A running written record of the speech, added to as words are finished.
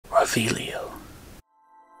Revelio.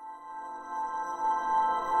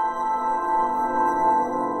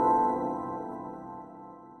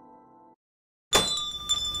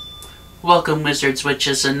 Welcome, wizards,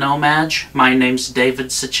 witches, and nomads. My name's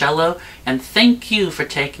David Cicello, and thank you for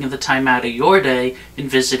taking the time out of your day and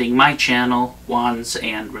visiting my channel, Wands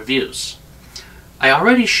and Reviews. I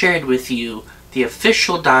already shared with you the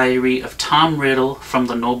official diary of Tom Riddle from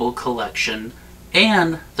the Noble Collection,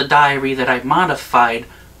 and the diary that I modified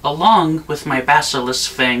along with my Basilisk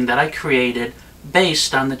Fang that I created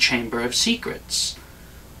based on the Chamber of Secrets.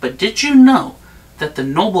 But did you know that the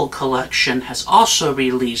Noble Collection has also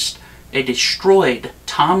released a destroyed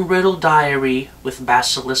Tom Riddle diary with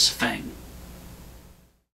Basilisk Fang?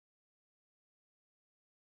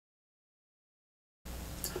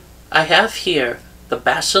 I have here the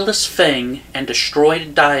Basilisk Fang and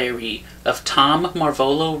destroyed diary of Tom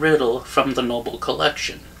Marvolo Riddle from the Noble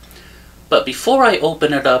Collection. But before I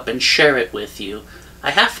open it up and share it with you,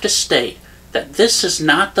 I have to state that this is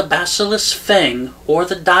not the Basilisk Fang or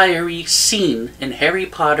the diary seen in Harry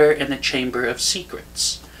Potter and the Chamber of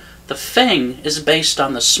Secrets. The Fang is based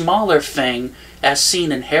on the smaller Fang as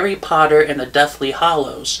seen in Harry Potter and the Deathly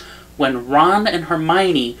Hallows, when Ron and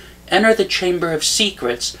Hermione enter the Chamber of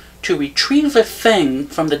Secrets to retrieve a Fang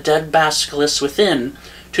from the dead basilisk within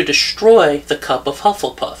to destroy the Cup of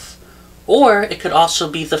Hufflepuff. Or it could also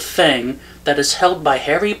be the Fang that is held by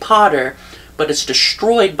Harry Potter but is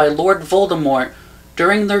destroyed by Lord Voldemort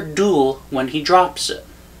during their duel when he drops it.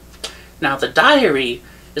 Now, the diary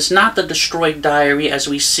is not the destroyed diary as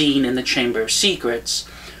we seen in the Chamber of Secrets,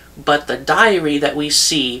 but the diary that we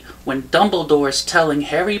see when Dumbledore is telling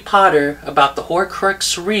Harry Potter about the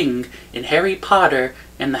Horcrux ring in Harry Potter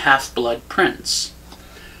and the Half-Blood Prince.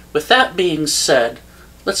 With that being said,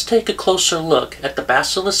 let's take a closer look at the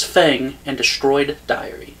Basilisk Fang and destroyed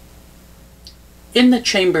diary. In the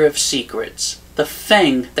Chamber of Secrets, the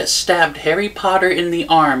Fang that stabbed Harry Potter in the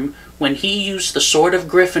arm when he used the Sword of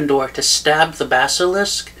Gryffindor to stab the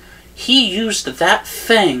basilisk, he used that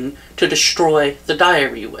Fang to destroy the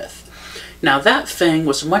diary with. Now, that Fang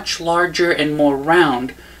was much larger and more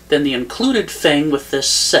round than the included Fang with this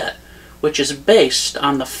set, which is based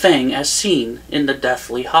on the Fang as seen in the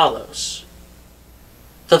Deathly Hallows.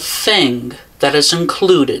 The Fang that is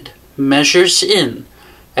included measures in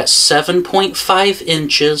at 7.5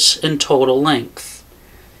 inches in total length.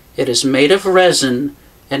 It is made of resin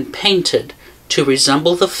and painted to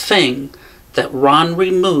resemble the Fang that Ron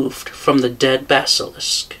removed from the dead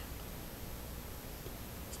basilisk.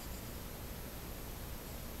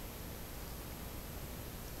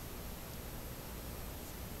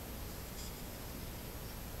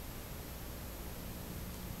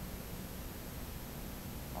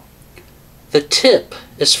 The tip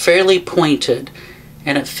is fairly pointed,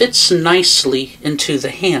 and it fits nicely into the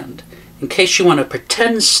hand, in case you want to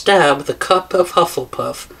pretend stab the Cup of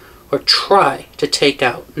Hufflepuff or try to take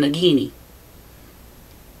out Nagini.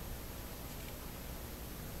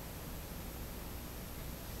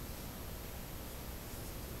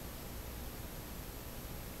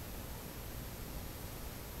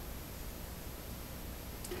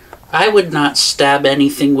 I would not stab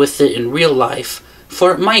anything with it in real life,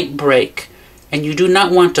 for it might break, and you do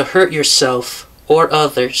not want to hurt yourself or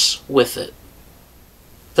others with it.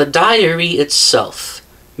 The diary itself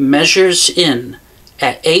measures in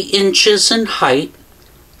at 8 inches in height,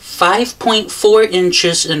 5.4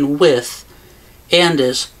 inches in width, and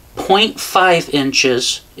is 0.5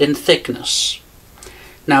 inches in thickness.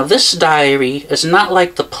 Now, this diary is not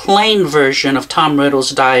like the plain version of Tom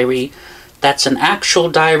Riddle's diary that's an actual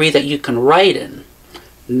diary that you can write in.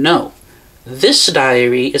 No, this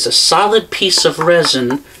diary is a solid piece of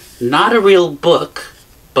resin, not a real book,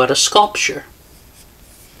 but a sculpture.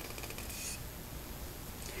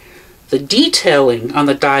 The detailing on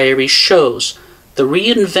the diary shows the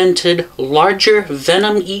reinvented, larger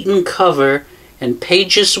venom-eaten cover and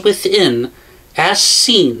pages within as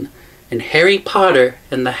seen in Harry Potter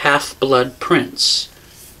and the Half-Blood Prince.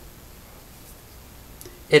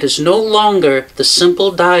 It is no longer the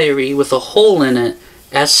simple diary with a hole in it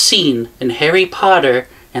as seen in Harry Potter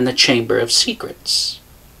and the Chamber of Secrets.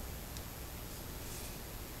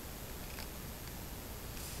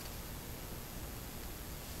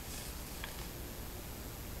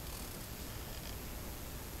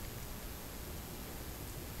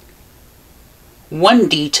 One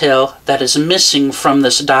detail that is missing from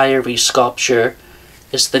this diary sculpture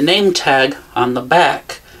is the name tag on the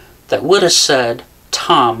back that would have said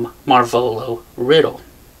Tom Marvolo Riddle.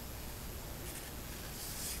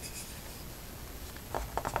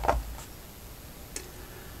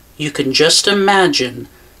 You can just imagine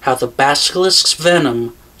how the basilisk's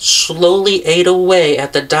venom slowly ate away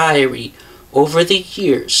at the diary over the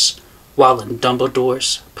years while in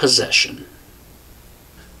Dumbledore's possession.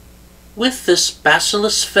 With this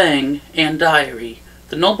Basilisk Fang and diary,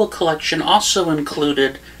 the Noble Collection also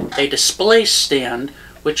included a display stand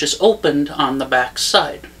which is opened on the back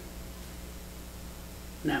side.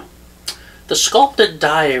 Now, the sculpted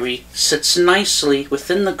diary sits nicely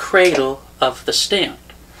within the cradle of the stand.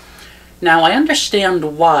 Now, I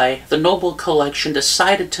understand why the Noble Collection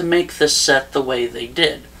decided to make this set the way they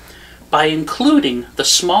did. By including the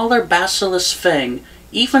smaller Basilisk Fang,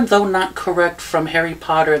 even though not correct from Harry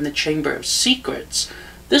Potter and the Chamber of Secrets,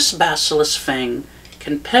 this Basilisk Fang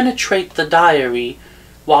can penetrate the diary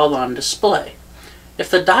while on display.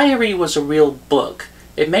 If the diary was a real book,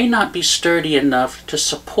 it may not be sturdy enough to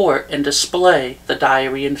support and display the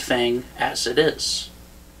diary and Fang as it is.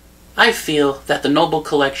 I feel that the Noble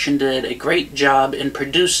Collection did a great job in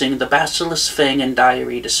producing the Basilisk Fang and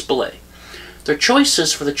diary display. Their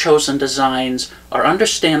choices for the chosen designs are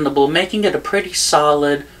understandable, making it a pretty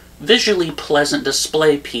solid, visually pleasant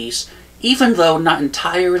display piece, even though not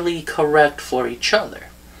entirely correct for each other.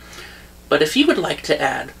 But if you would like to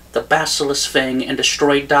add the Basilisk Fang and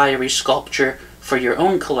Destroyed Diary sculpture for your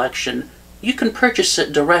own collection, you can purchase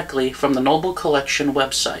it directly from the Noble Collection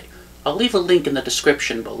website. I'll leave a link in the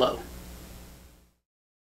description below.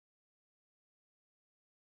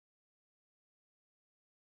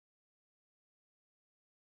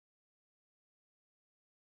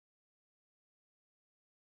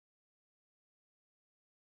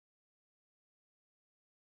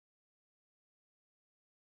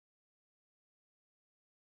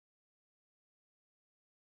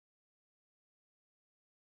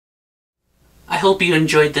 I hope you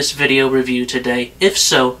enjoyed this video review today. If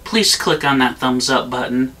so, please click on that thumbs up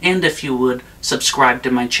button, and if you would, subscribe to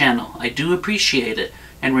my channel. I do appreciate it.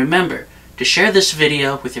 And remember to share this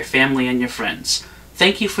video with your family and your friends.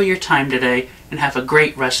 Thank you for your time today, and have a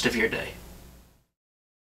great rest of your day.